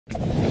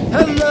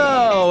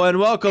Hello and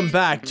welcome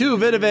back to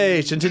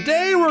VidEvage, and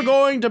today we're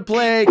going to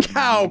play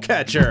cow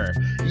catcher.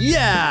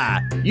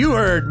 Yeah, you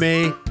heard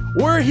me.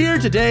 We're here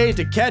today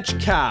to catch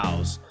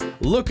cows.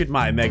 Look at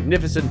my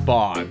magnificent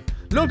barn.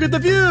 Look at the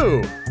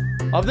view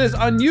of this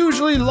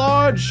unusually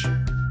large,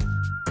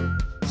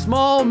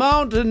 small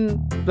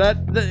mountain that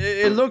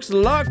it looks a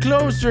lot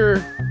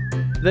closer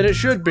than it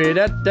should be.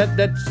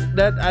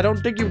 That I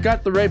don't think you've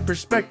got the right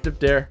perspective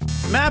there.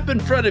 Map in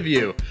front of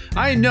you.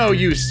 I know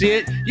you see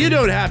it. You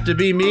don't have to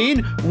be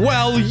mean.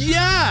 Well,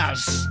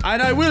 yes,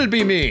 and I will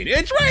be mean.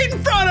 It's right in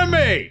front of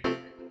me.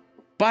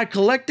 By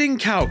collecting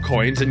cow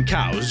coins and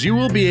cows, you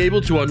will be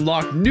able to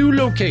unlock new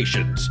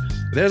locations.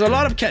 There's a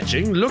lot of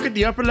catching. Look at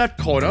the upper left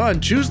corner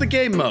and choose the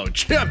game mode,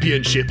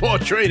 championship or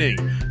training.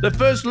 The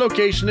first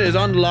location is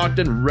unlocked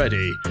and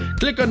ready.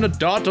 Click on the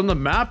dot on the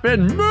map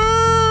and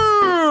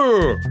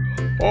moo!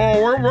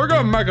 Oh, we're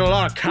gonna make a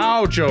lot of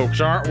cow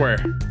jokes, aren't we?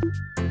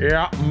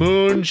 Yeah,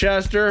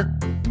 Moonchester,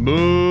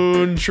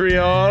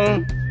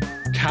 Montreal,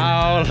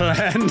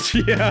 Cowland,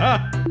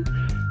 yeah.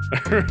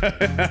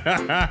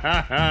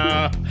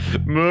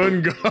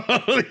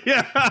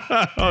 Mongolia.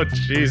 Oh,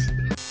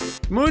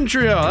 jeez.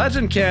 Montreal, that's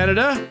in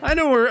Canada. I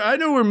know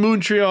where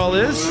Montreal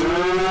is.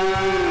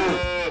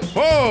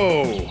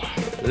 Whoa,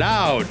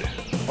 loud.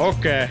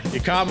 Okay, you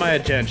caught my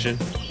attention.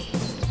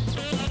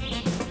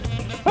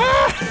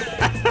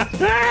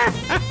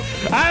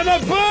 I'm a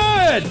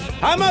bird!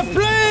 I'm a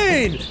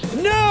plane!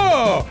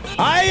 No!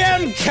 I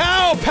am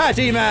Cow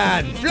Patty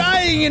Man,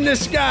 flying in the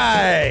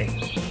sky!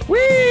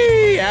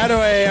 Whee! Out of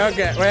the way,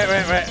 okay. Wait.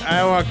 I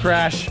don't want to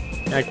crash.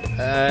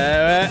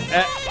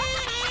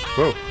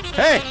 Whoa.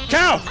 Hey,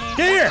 cow!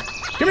 Get here!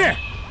 Come here!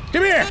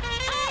 Come here!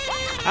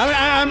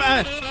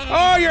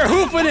 Oh, you're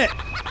hoofing it!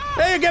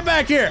 Hey, get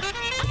back here!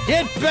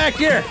 Get back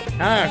here!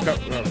 I'll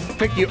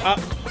pick you up.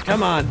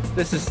 Come on.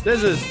 This is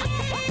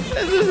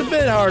a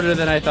bit harder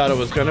than I thought it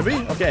was gonna be.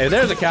 Okay,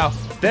 there's a cow.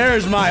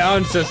 There's my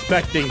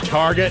unsuspecting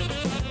target.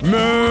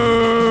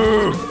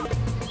 Moo!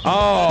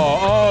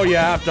 Oh, you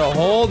have to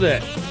hold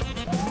it.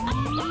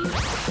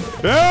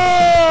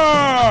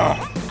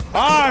 Ah!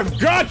 I've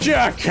got you,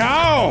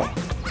 cow!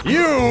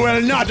 You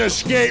will not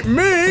escape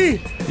me!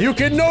 You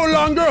can no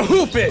longer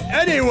hoof it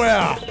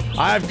anywhere!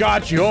 I've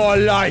got your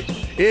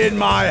life in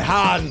my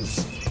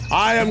hands!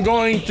 I am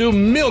going to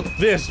milk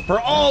this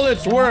for all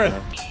it's worth!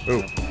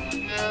 Ooh.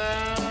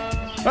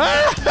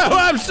 Oh,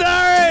 I'm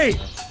sorry!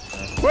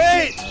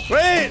 Wait!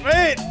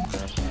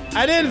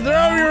 I didn't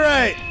throw you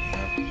right!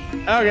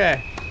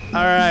 Okay,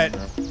 alright.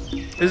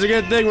 It's a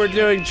good thing we're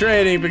doing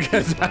training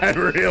because I'm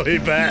really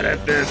bad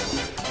at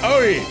this. Oh!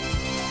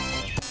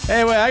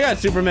 Hey, wait, I got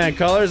Superman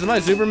colors. Am I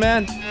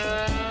Superman?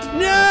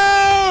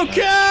 No!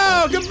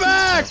 Cow! Come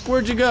back!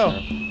 Where'd you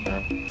go?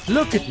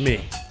 Look at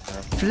me.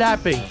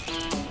 Flapping,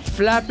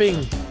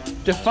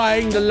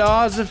 defying the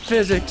laws of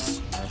physics.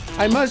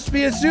 I must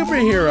be a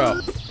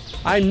superhero.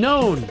 I'm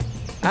known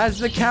as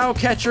the cow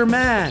catcher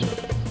man.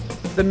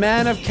 The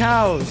man of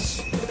cows.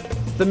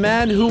 The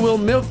man who will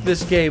milk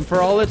this game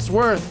for all it's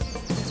worth.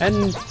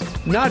 And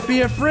not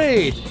be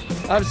afraid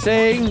of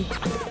saying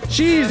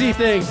cheesy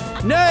things.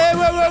 No,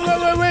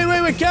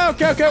 wait, cow.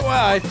 Well,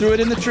 I threw it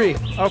in the tree.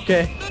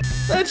 Okay.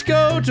 Let's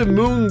go to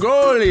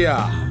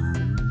Mongolia.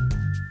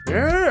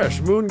 Yes,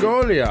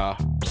 Mongolia.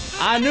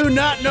 I do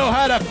not know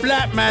how to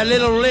flap my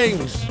little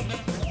wings.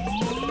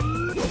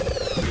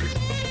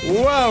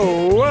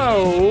 Whoa.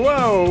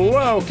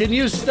 Can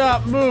you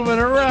stop moving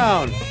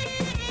around?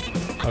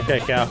 Okay,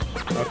 cow.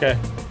 Okay.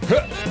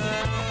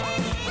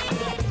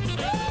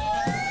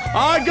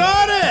 I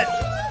got it!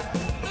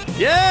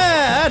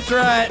 Yeah, that's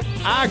right.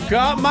 I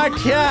got my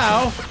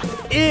cow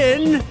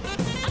in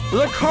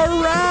the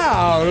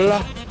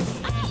corral.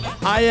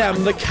 I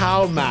am the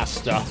cow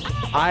master.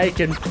 I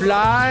can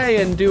fly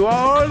and do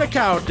all the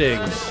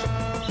countings.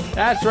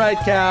 That's right,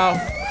 cow.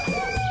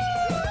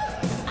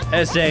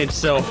 This ain't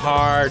so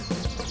hard.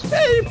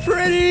 It's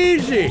pretty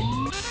easy.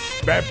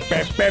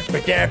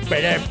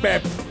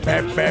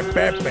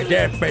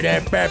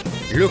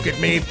 Look at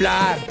me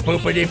fly.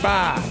 Boopity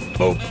ba.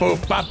 Boop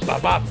boop bop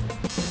bop bop.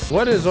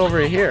 What is over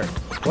here?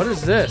 What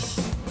is this?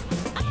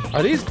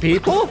 Are these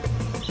people?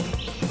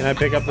 Can I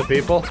pick up the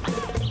people?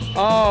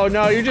 Oh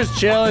no, you're just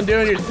chilling,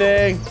 doing your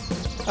thing.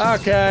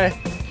 Okay.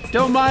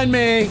 Don't mind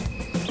me.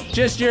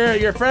 Just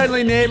your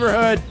friendly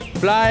neighborhood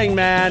flying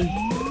man.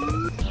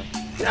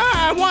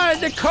 Ah, I wanted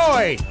the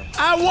coin.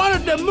 I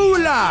wanted the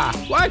moolah.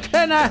 Why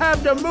can't I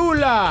have the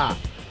moolah?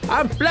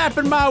 I'm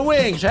flapping my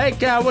wings. Hey,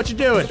 cow, what you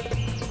doing?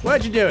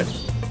 What you doing?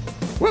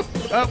 Whoop.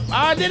 Oh,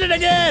 I did it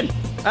again.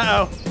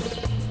 Uh-oh.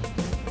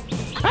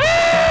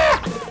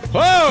 Ah!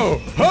 Whoa.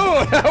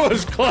 Oh, that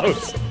was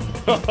close.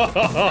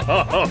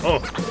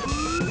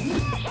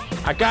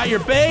 I got your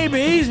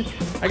babies.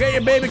 I got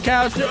your baby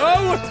cows too.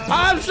 Oh,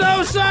 I'm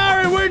so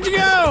sorry. Where'd you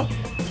go?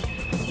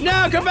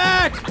 No, come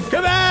back.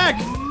 Come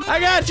back. I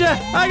got you.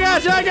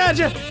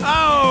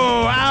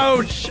 Oh,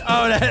 ouch.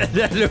 Oh,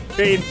 that looked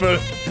painful.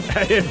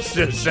 I am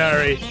so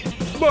sorry.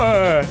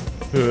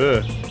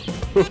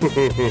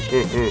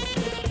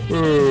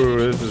 Ooh,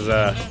 this is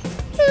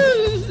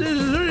This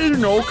is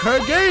an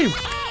okay game.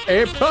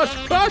 A++,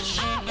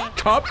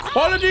 top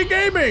quality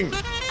gaming.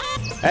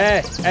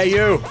 Hey,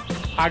 you,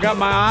 I got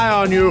my eye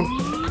on you.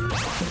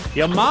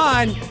 You're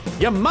mine,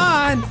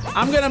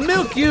 I'm gonna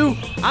milk you.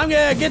 I'm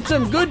gonna get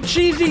some good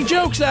cheesy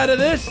jokes out of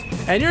this,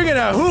 and you're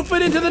gonna hoof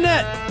it into the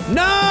net.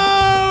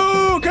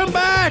 No, come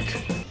back.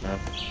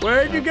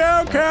 Where'd you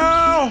go,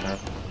 cow?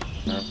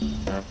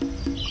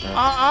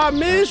 I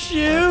miss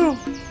you.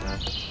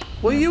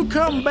 Will you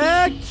come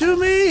back to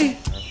me?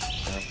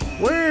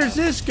 Where's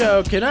this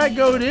go? Can I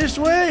go this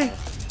way?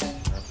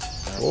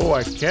 Oh,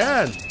 I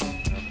can.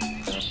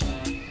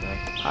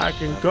 I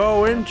can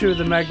go into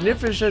the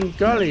magnificent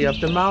gully of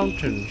the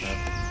mountains.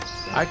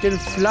 I can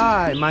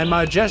fly my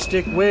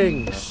majestic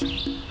wings.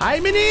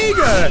 I'm an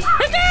eagle.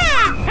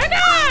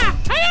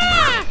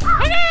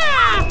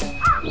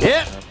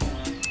 Yep.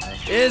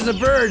 It's a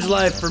bird's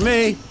life for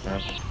me.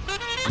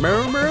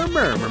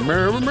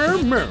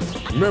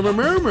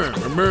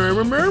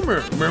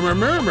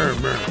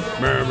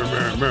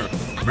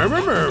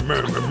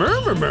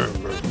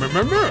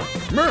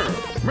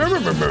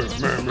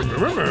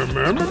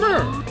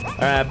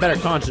 Alright, better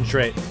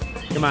concentrate.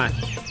 Come on.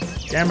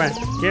 Come on.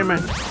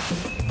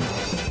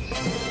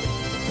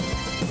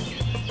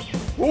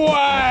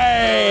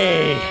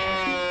 Why?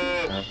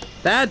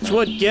 That's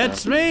what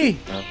gets me.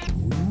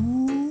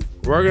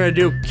 We're gonna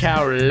do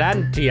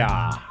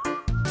Cowlantia.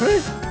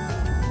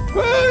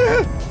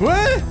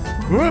 What?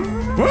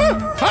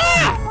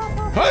 Hey!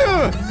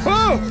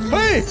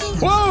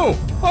 Whoa!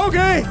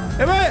 Okay.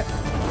 Am I?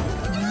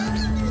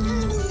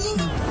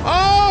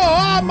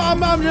 Oh,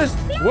 I'm just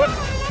what?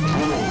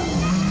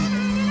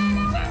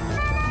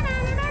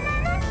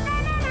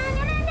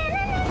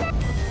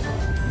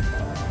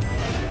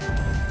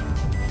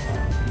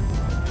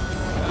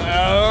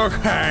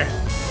 Okay.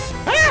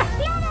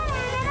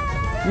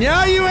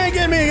 No, you ain't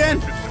getting me again.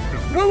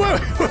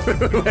 Wait.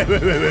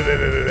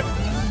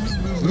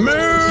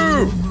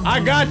 Moo! I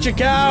got you,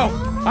 cow.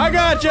 I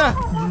got you.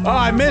 Oh,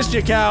 I missed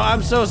you, cow.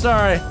 I'm so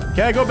sorry.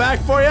 Can I go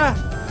back for you?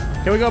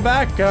 Can we go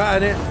back? Get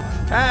out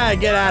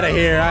of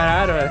here.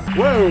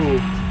 Whoa.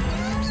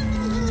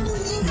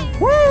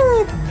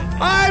 Woo!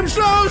 I'm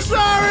so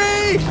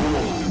sorry.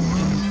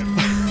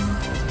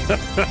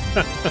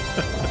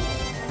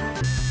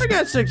 I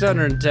got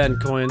 610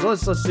 coins.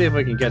 Let's see if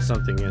we can get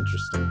something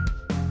interesting.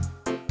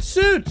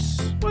 Suits.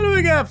 What do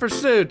we got for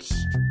suits?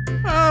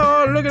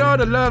 Oh, look at all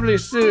the lovely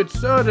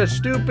suits. Oh, the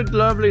stupid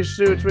lovely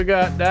suits. We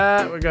got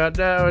that. What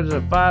is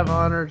it?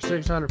 500,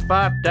 600,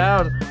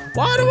 5,000.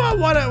 Why do I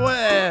want to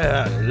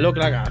look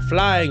like a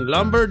flying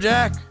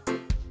lumberjack?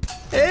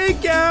 Hey,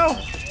 cow.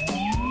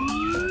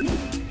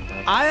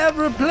 I have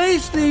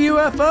replaced the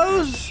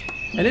UFOs,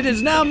 and it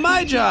is now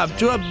my job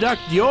to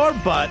abduct your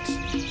butt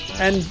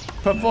and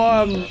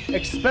perform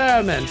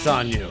experiments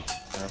on you.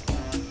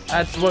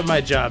 That's what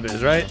my job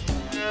is, right?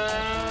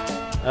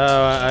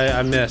 Oh,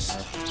 I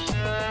missed.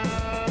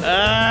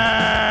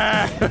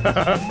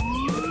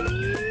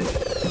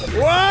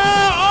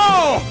 Whoa!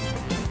 Oh!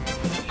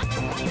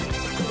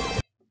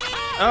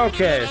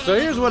 Okay, so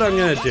here's what I'm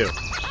gonna do.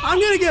 I'm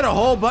gonna get a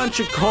whole bunch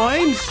of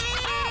coins,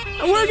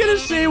 and we're gonna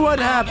see what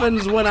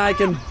happens when I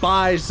can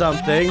buy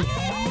something.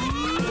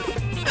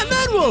 And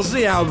then we'll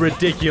see how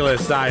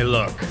ridiculous I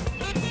look.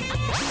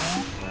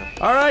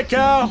 Alright,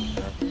 cow.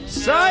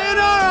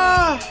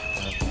 Sayonara!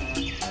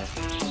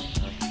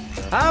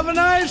 Have a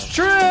nice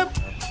trip!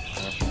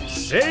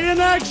 See you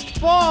next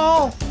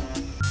fall!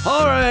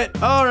 Alright.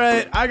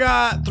 I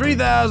got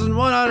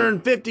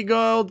 3,150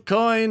 gold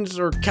coins,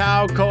 or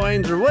cow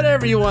coins, or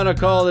whatever you want to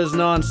call this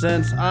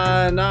nonsense.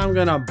 And I'm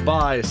gonna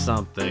buy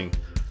something.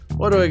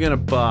 What are we gonna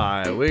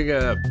buy? We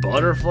got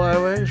butterfly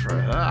wings for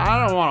that?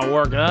 I don't want to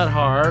work that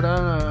hard.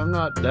 I'm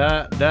not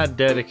that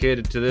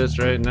dedicated to this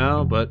right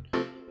now, but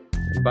I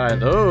can buy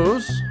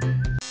those.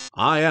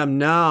 I am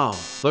now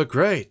the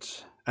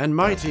great and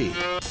mighty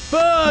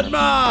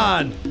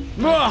Birdman!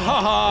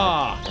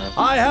 Mwahaha!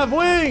 I have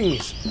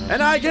wings,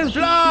 and I can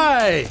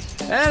fly!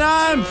 And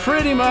I'm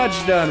pretty much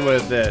done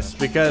with this,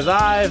 because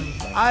I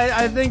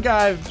think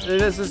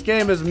this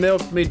game has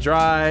milked me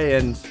dry,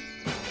 and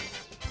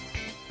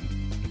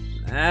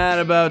that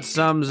about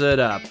sums it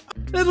up.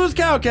 This was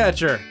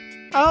Cowcatcher.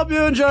 I hope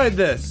you enjoyed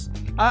this.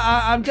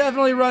 I'm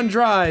definitely run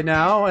dry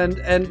now, and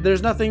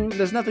there's nothing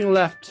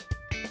left.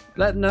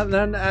 Yeah,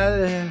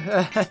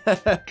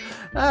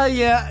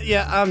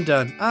 I'm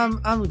done.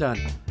 I'm done.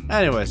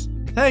 Anyways,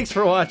 thanks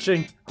for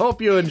watching.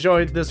 Hope you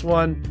enjoyed this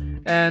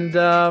one, and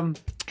yeah,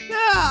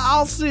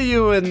 I'll see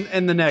you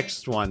in the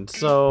next one.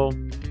 So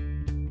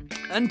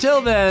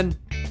until then,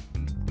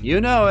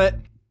 you know it.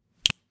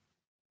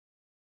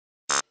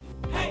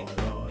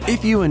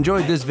 If you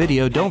enjoyed this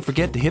video, don't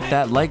forget to hit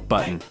that like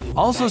button.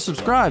 Also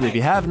subscribe if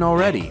you haven't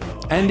already.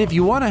 And if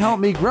you want to help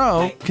me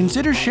grow,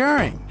 consider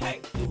sharing.